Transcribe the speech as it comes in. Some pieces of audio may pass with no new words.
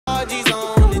G's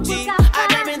on the G. I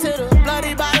jump into the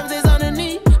bloody bottoms is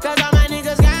underneath. Cause all my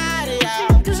niggas got it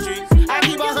out the streets. I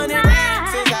keep 100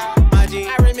 racks inside my jeans.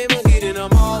 I remember hitting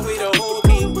them all with the whole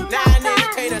team. Now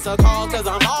niggas can't answer calls cause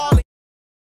I'm all in.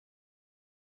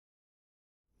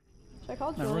 Should I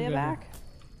call Julia back?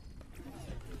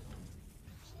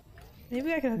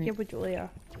 Maybe I can hook you up with Julia.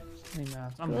 Hey,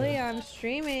 man, Julia, I'm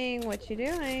streaming. What you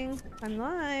doing? I'm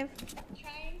live. I'm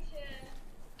trying to.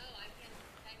 Oh,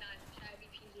 I not try to be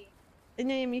PG.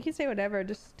 And you can say whatever.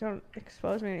 Just don't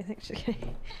expose me or anything. Just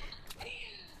kidding.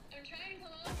 I'm trying to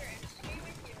come over and stream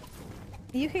with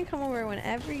you. You can come over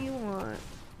whenever you want.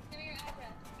 Give me your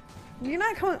address. You're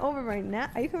not coming over right now.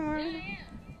 Are you coming over? Yeah, I am.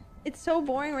 It's so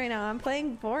boring right now. I'm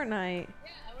playing Fortnite.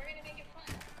 Yeah, we're gonna make it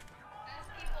fun. Ask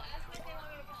if they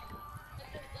want me to come.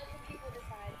 Let the people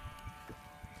decide.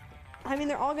 I mean,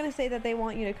 they're all gonna say that they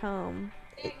want you to come.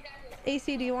 Yeah, exactly.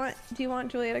 AC, do you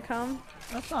want Julia to come?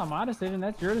 That's not my decision.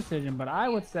 That's your decision. But I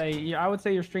would say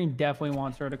your stream definitely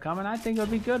wants her to come, and I think it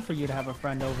would be good for you to have a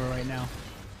friend over right now.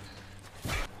 I'm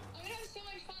gonna have so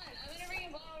much fun. I'm gonna bring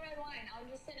a bottle of red wine. I'll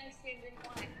just sit next to you and drink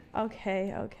wine.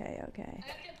 Okay. I have to pull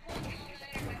an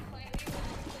all-nighter. My flight leaves at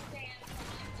 6 a.m. so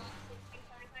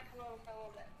I'm not come over for a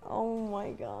little bit. Oh my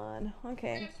god.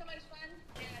 Okay. We're gonna have so much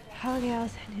fun. Okay, I'll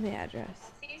send you the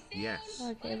address. See you soon. Yes.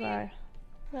 Okay, bye.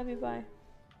 Love you, bye.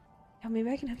 Oh,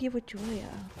 maybe I can hook you up with Julia.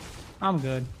 I'm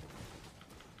good.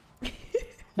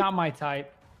 Not my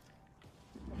type.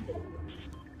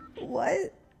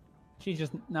 What? She's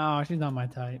not my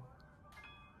type.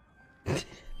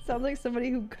 Sounds like somebody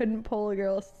who couldn't pull a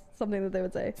girl, something that they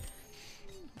would say.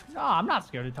 No, I'm not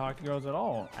scared to talk to girls at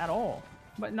all.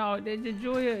 But no,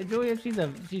 Julia, she's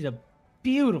a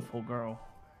beautiful girl.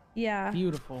 Yeah.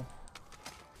 Beautiful.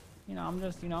 I'm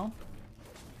just not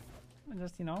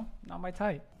my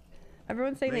type.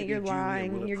 Everyone's saying Maybe that you're Julia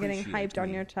lying. will You're getting appreciate hyped on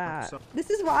me, your but chat. This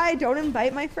is why I don't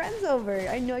invite my friends over.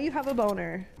 I know you have a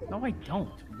boner. No, I don't.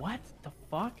 What the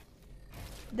fuck?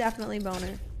 Definitely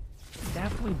boner.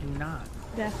 Definitely do not.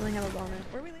 Definitely have a boner.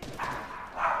 Where are we leaving?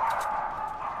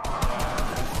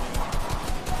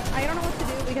 I don't know what to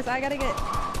do because I gotta get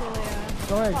Julia.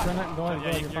 Go ahead, go ahead.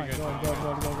 Yeah, You're fine. good.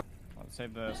 Go. Let's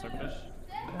save the swordfish.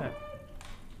 Go ahead.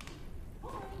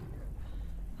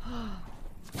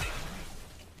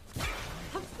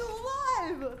 I'm still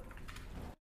alive!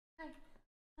 Hi.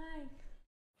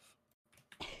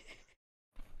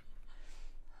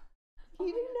 You're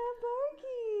not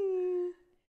barking.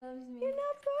 Loves me. You're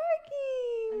not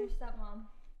barking. I'm your stepmom.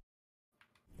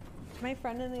 My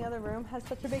friend in the other room has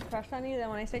such a big crush on you that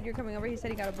when I said you're coming over, he said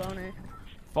he got a boner.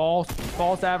 False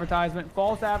advertisement.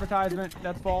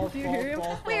 That's false. Do you hear him?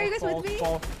 Wait, are you guys with me?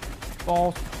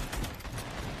 False.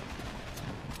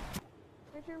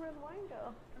 Where'd your red wine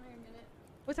go? I'm here a minute.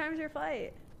 What time's your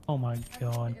flight? Oh my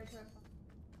god.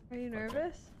 Are you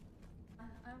nervous?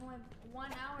 I'm like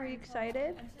 1 hour. Are you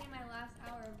excited? I'm sitting my last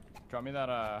hour. Drop me that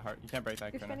heart. You can't break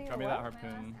that, You're Corinna. spending Drop a me what? that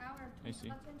harpoon. My last hour. AC.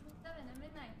 11:27 at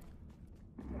midnight.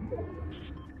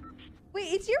 Wait,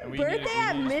 it's your And we need to- birthday we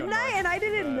at need to go midnight north and I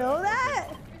didn't to, know that?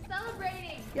 We're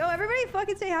celebrating. Yo, everybody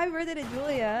fucking say happy birthday to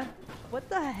Julia. What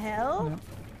the hell?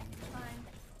 Fine.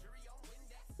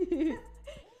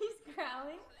 He's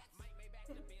growling.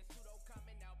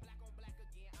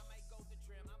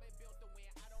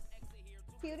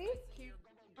 Cutie?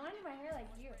 I want to do my hair like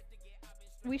you.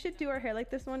 We should do our hair like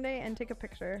this one day and take a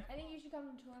picture. I think you should come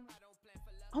to one.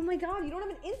 Oh my god, you don't have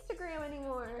an Instagram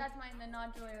anymore. That's mine, the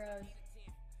not Joy Rose.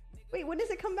 Wait, when does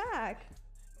it come back?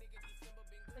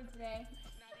 Like today.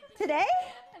 Today?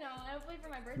 I know, hopefully for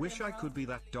my birthday. Wish I tomorrow. could be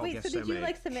that dog Wait, so SMA. did you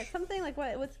like submit something? Like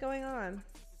what's going on?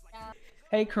 Yeah.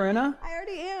 Hey, Corinna. I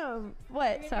already am.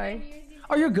 What? Sorry.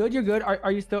 Oh, you're good.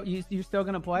 Are you still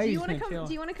gonna play? Do you Just want to gonna come? chill?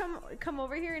 Do you want to come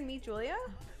over here and meet Julia?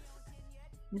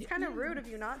 It's kind of rude of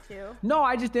you not to. No,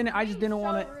 I just didn't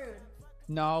want So to. rude.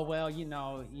 No, well,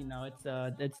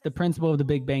 it's the principle of the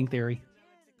Big Bang Theory.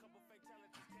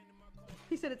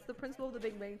 He said it's the principle of the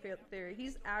Big Bang Theory.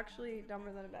 He's actually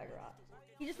dumber than a bag of rocks.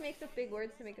 He just makes up big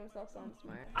words to make himself sound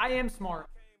smart. I am smart.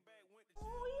 Oh,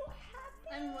 you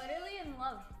happy? I'm literally in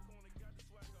love.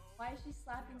 Why is she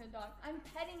slapping the dog? I'm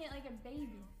petting it like a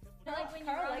baby. Not like when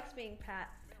Carl you likes being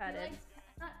petted.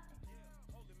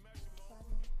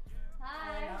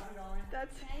 Hi.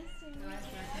 That's. Nice to meet you.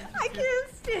 I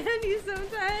can't stand you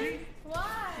sometimes.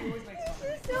 Why?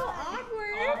 You're so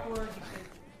awkward.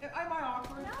 Am I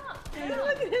awkward? No.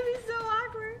 Look at him, he's so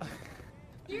awkward.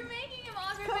 You're making him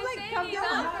awkward Come, by like, saying come, he's give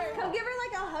her, awkward. come give her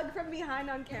like a hug from behind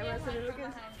on camera so that we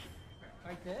can.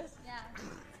 Like this? Yeah.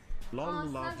 Long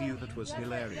Oh, love snuggle you, me. that was That's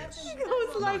hilarious. She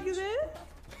goes like Nice. this.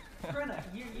 Corinna,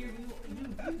 you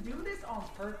do this on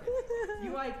purpose.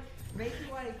 You like make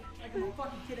you like I'm a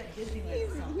fucking kid at Disneyland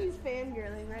or something. He's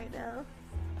fangirling right now.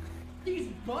 He's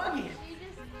bugging.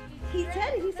 He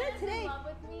said today. In love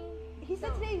with me? He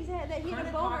said today that he had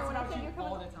a boner when I said you're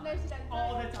all coming. the time. No, she doesn't. All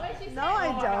the What time. did she No, say? I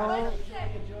What don't. did she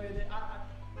say?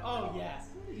 Oh yes.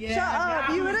 Yeah, Shut up!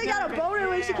 now You he's literally got a gonna boner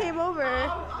when she yeah. came over.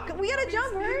 We gotta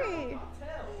jump, hurry!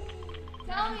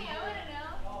 Tell me, I wanna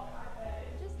know.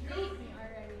 Just date me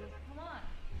already. Come on.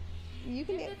 You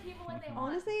can Give get. the people what they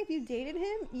want. Honestly, if you dated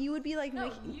him, you would be like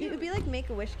No, it would be like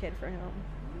Make-A-Wish kid for him.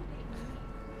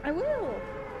 I will.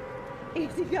 He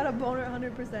got a boner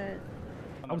 100%.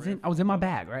 I was in my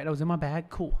bag, right? I was in my bag.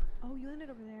 Cool. Oh, you landed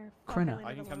over there. Fuck, Corinna. landed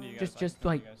I can come to alone. you guys. Just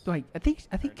I can come to you guys.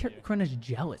 I think Or to you. Corinna's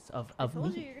jealous of told you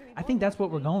me. you're gonna be I think that's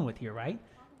what we're going with here, right?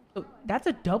 Look, that's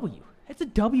a W. It's a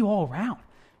W all around.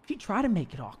 If you try to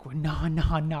make it awkward,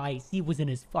 nah, he was in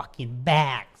his fucking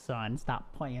bag, son.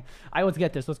 Stop playing. All right, let's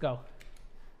get this. Let's go.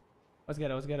 Let's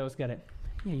get it.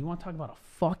 Yeah, you want to talk about a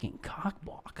fucking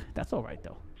cockblock? That's all right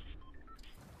though.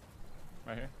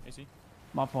 Right here, AC.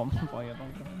 My fault. Yeah,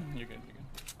 don't- You're good. You're good.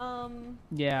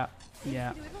 yeah. Do we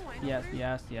have a wine Yes. over?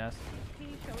 Yes. Can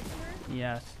you show it to her?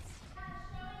 Yes.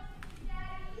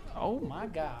 Oh my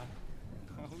God.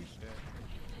 Oh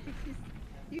shit.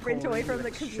 You sprint away from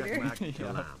the computer.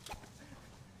 Yeah.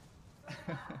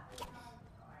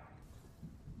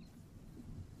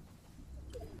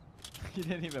 He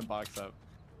didn't even box up.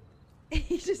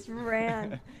 He just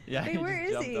ran. Yeah. Hey, he where just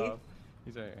is jumped he? off.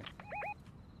 He's right here.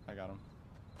 I got him.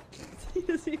 He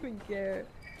doesn't even care.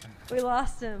 We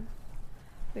lost him.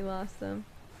 Do we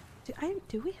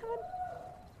have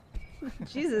a...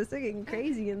 Jesus, they're getting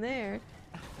crazy in there.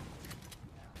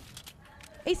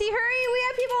 AC, hurry! We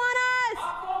have people on us!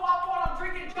 I'm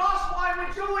drinking Josh wine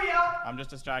with Julia. I'm just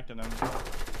distracting him. Carl,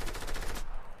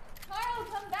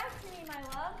 come back to me, my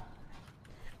love.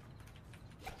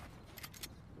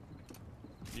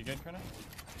 You good, Corinna?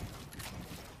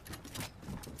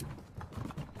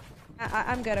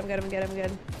 I'm good. Okay.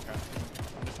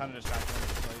 I'm just trying to distract him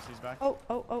until he sees back.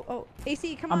 Oh.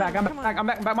 AC, come I'm on. back. come on. I'm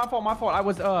back. My fault. I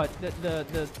was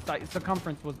the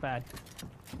circumference was bad.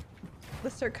 The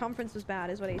circumference was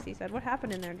bad, is what AC said. What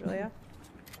happened in there, Julia?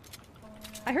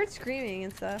 I heard screaming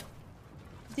and stuff.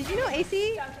 Did you know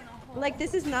AC? Like,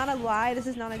 this is not a lie. This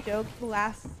is not a joke.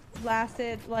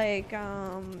 Lasted like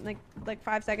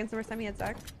 5 seconds the first time he had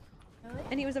sex. Really?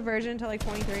 And he was a virgin until like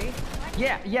 23.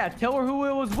 Yeah. Tell her who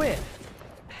it was with.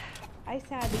 I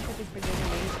sadly took his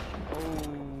virginity. Oh.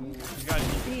 You got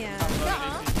it. Yeah.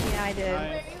 Nuh-uh. Yeah, I did.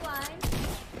 Nice. Were you lying?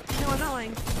 No, I'm not lying.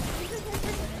 You took his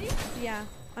virginity? Yeah,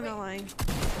 I'm not Wait. lying.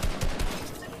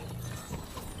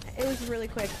 It was really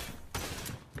quick.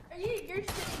 You're sitting here,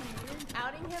 you're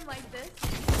outing him like this?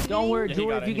 Don't worry, Yeah, he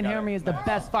Julia. got If it, you he can got hear it. me, it's the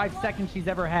best 5 seconds she's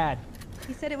ever had.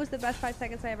 He said it was the best 5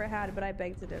 seconds I ever had, but I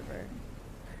begged to differ.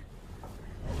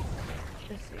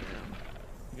 Just so you know.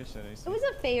 Good shit, AC. It was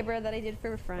a favor that I did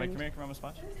for a friend. Wait, come here. Come on,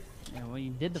 splash. Yeah, well,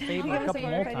 you did the I'll favor give a him couple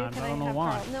favor more if I do. times. Can I don't know have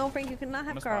why. Carl? No, Frank, you cannot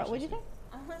have Miss Carl. Bosch, What'd you AC. say?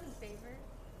 I want a favor.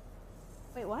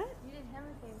 Wait, what? You did him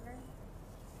a favor.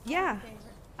 Yeah, Favor.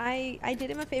 I did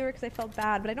him a favor because I felt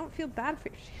bad, but I don't feel bad for.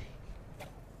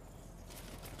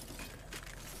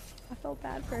 I felt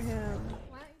bad for him.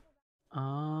 Why?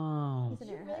 Oh. He's an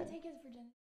Did you really airhead. take his virginity?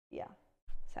 Yeah,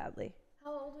 sadly.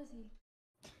 How old was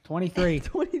he? 23.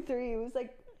 23. It was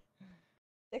like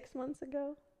 6 months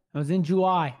ago. It was in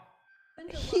July.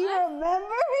 He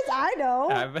remembers? I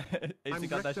don't. AC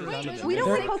got that shit Wait, down. We don't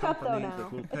There's- say hook up though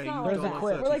now. It's not There's a like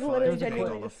clip. We're like literally There's a clip.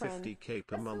 genuinely just friends. $50K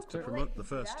per That's month so to promote the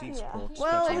related first to that. esports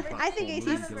Well, betting I platform think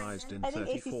AC's legalized in I think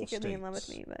AC's 34 secretly in love with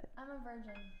states. me, but I'm a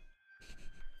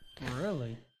virgin.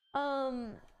 Really?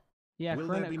 Yeah, Will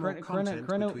there be more content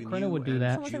between Corinna you would do and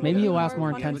that. Someone said, Maybe "Will it'll there be last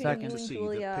more than 10 content between seconds. you and See the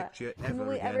Julia? picture When ever will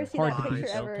we ever again? see Hard that to picture beat,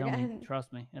 ever tell me. again?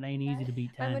 Trust me, it ain't easy to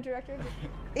beat I'm a 10. director.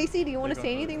 AC, do you want to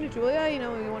say anything to Julia? You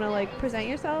know, you want to like present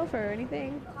yourself or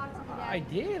anything? Talk to me, Dad. I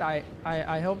did.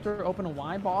 I helped her open a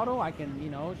wine bottle. I can,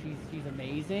 she's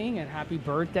amazing and happy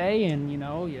birthday and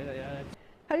yeah.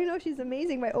 How do you know she's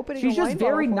amazing by opening She's a wine just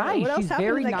very bottle for her? nice. What else She's happened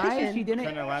very in the nice. kitchen? She didn't.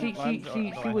 Corinna, land-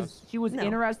 land- She was No.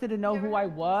 interested to know who I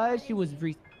was. She was.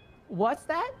 What's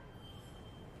that?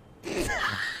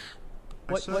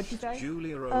 What'd you say?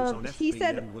 Julia Rose on He FB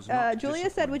said, and was not Julia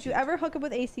said, "Would you disappointed. ever hook up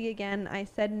with AC again?" I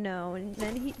said no, and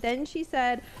then she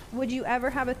said, "Would you ever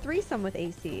have a threesome with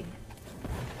AC?"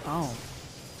 Oh,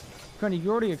 Corinna, you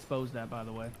already exposed that, by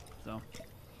the way. So.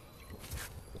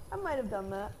 I might have done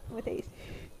that with AC.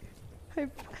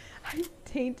 I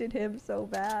tainted him so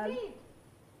bad. Hey,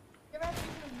 you're about to be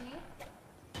with me?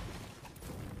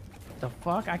 The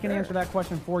fuck? I can answer that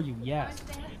question for you. Yes.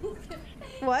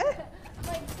 What?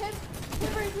 Like 10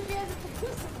 if he has a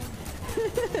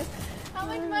Threesomes? How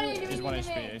much money do we He's need 1 to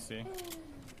HP, make? AC.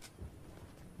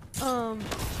 What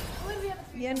if we have a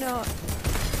Yeah, Threesome? no.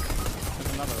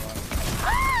 There's another one.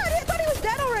 Ah! I thought he was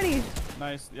dead already.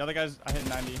 Nice. The other guy's, I hit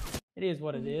 90. It is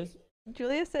what it is.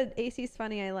 Julia said AC's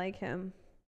funny. I like him.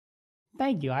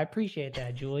 Thank you. I appreciate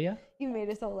that, Julia. You made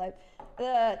us all live.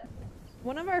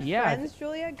 One of our Yeah. friends,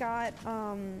 Julia, got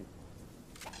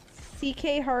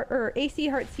CK heart or AC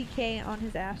heart CK on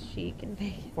his ass cheek in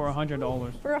Vegas For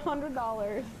 $100. for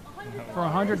 $100. For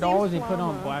 $100, he put on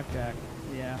Llama. blackjack.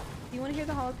 Yeah. Do you want to hear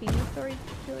the jalapeno story,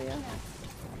 Julia?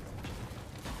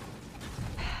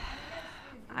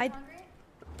 I Hungry?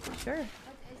 sure. Is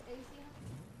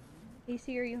AC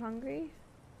AC, are you hungry?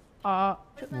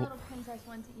 What's my little princess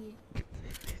want to eat?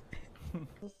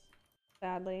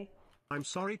 Sadly. I'm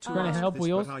sorry to We're gonna ask help this,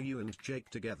 Wheels. but are you and Jake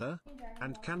together?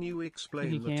 And can you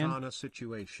explain you the can. Tana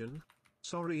situation?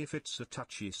 Sorry if it's a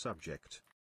touchy subject.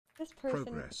 This person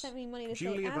Progress. sent me money to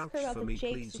Julia, say ask her vouch about for the me,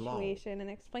 Jake please, lol. situation and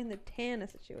explain the Tana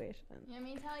situation. You want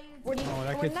me to tell you? Or do you- Oh,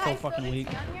 that or kid's so not, fucking Spill weak.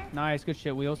 the tea on here? Nice, good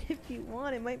shit, Wheels. if you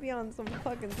want, it might be on some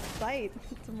fucking site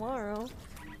tomorrow. I'm so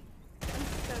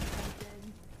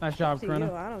tempted. Nice job, To you,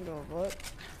 Corinna. I don't give a fuck.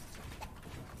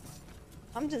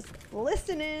 I'm just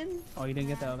listening. Oh, you didn't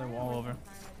get that other wall over.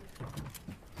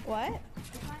 What?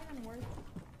 It's not even worth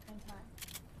my time.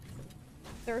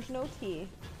 There's no tea.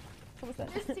 What was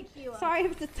that? Just tequila. Sorry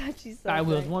if it's a touchy subject. Alright,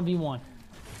 Wheels, 1v1.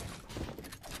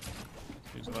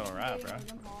 He's a little rat, bro.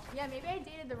 Yeah, maybe I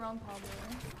dated the wrong Paul boy.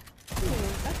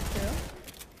 That's true.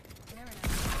 You never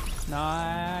know.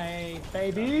 Nice,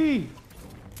 baby.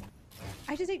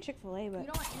 I just ate Chick-fil-A, You but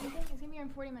don't want anything? It's gonna be here in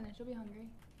 40 minutes. You'll be hungry.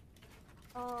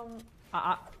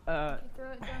 Uh, Okay,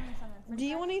 throw it in something. do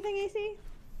you want anything, AC?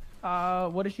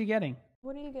 what is she getting?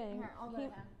 What are you getting? Here, I'll go to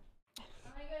him. I'm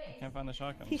gonna go to Can't find the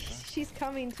shotgun. She's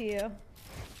coming to you.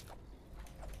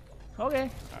 Okay.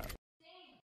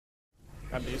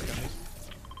 Grab these, grab these.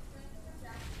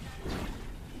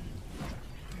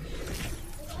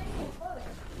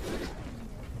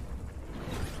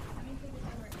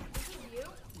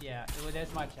 Yeah,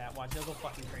 that's my chat. Watch, they'll go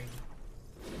fucking crazy.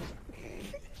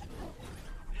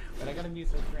 But I gotta mute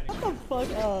so credit. Shut the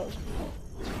fuck up.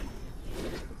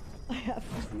 I have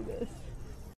to see this.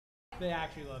 They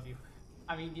actually love you.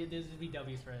 I mean, this would be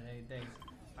W's for days.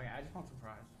 Okay, I just want some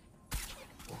fries.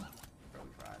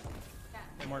 Fries.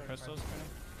 Any more crystals? Corinna?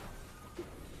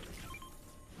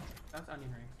 That's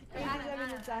onion rings. He's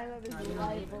having the time of his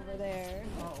life over there.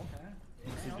 Oh, okay.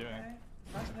 What's he doing?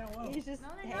 He's just No,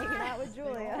 they're hanging not. out with No,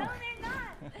 Julia. they're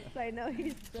not. So I know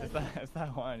he's just... It's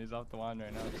that one. He's off the wand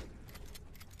right now.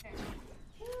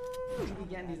 You be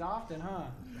getting these often, huh?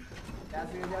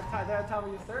 That's the time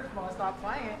when your search mode stop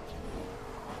playing.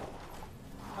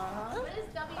 Uh-huh. What is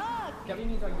W? W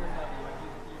means like you're a W, like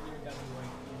you're a W,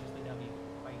 like you're just a W.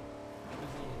 Like, you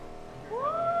see it.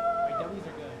 Like, you're a W. Like, W's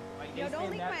are good. Like, Yo, they don't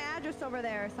stand leave that- my address over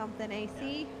there or something, AC.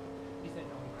 He said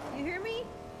no. You hear me?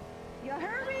 You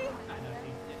heard me? I know,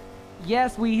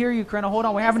 yes, we hear you, Corinna. Hold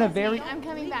on, we're having a very... I'm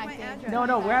coming Leave back, my Dave. address.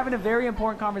 No, we're having a very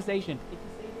important conversation.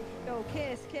 Go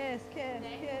kiss, kiss, kiss, kiss,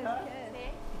 kiss.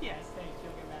 Yes, thanks.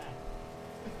 She'll get mad.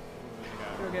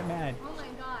 She'll get mad. Oh my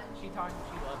god. She talks,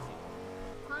 she loves you.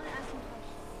 Connor asked me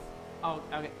questions. Oh,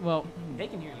 okay. Well, they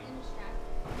can hear In you. the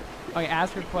chat. Okay,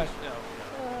 ask her question.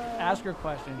 Ask her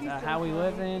questions. He's so How we funny.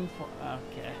 living?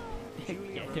 Okay.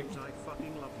 Julia Yeah, Rose, I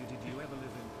fucking love you. Did you ever live in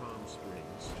Palm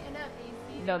Springs? Stand up, AC.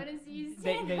 No, What does he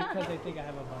they say? because they think I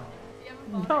have a bone. Do you have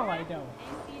a No, boner? I don't.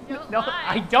 AC, don't No, lie.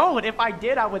 I don't. If I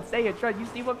did, I would say it. Trust. You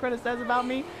see what Corinna says about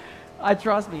me?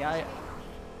 Trust me. Alright,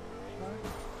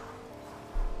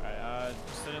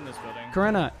 just sit in this building.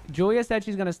 Corinna, Julia said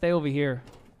she's gonna stay over here.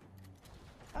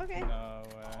 Okay. No way.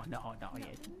 No, yeah.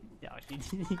 No,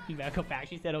 she back up back.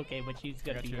 She said okay, but she's I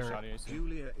gonna got be you a her. shot, AC.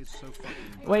 Julia is so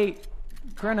fucking... Wait,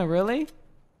 Corinna, really?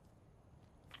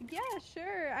 Yeah,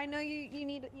 sure. I know you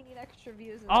need extra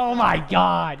views. and Oh stuff. my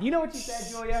God! You know what she said,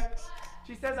 Julia?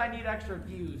 She says I need extra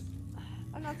views.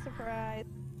 I'm not surprised.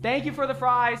 Thank you for the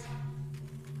fries.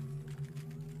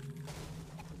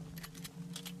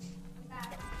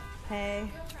 Hey.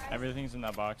 Everything's in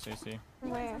that box, AC.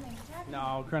 Where?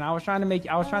 No, Corinna, I was trying to make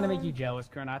you jealous,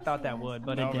 Corinna. I thought that would,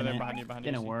 but No, it over there, didn't. behind you,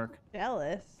 Didn't AC. work.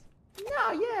 Jealous.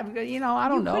 No, yeah, because I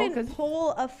don't know. You couldn't 'Cause-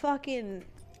 pull a fucking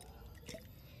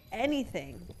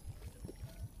anything.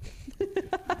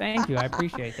 Thank you, I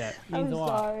appreciate that. Means I'm a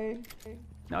lot. sorry.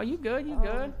 No, you good, you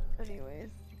good. Anyways.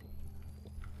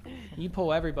 You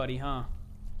pull everybody, huh?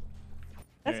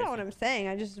 That's not Seriously. what I'm saying.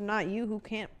 I just am not you who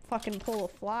can't fucking pull a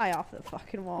fly off the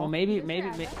fucking wall. Well, maybe I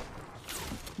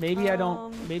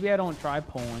don't try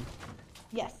pulling.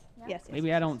 Yes. Yes.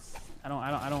 Maybe I don't I don't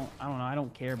know. I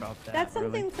don't care about that. That's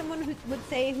something really. someone who would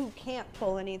say who can't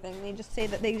pull anything. They just say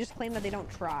that they just claim that they don't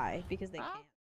try because they can't.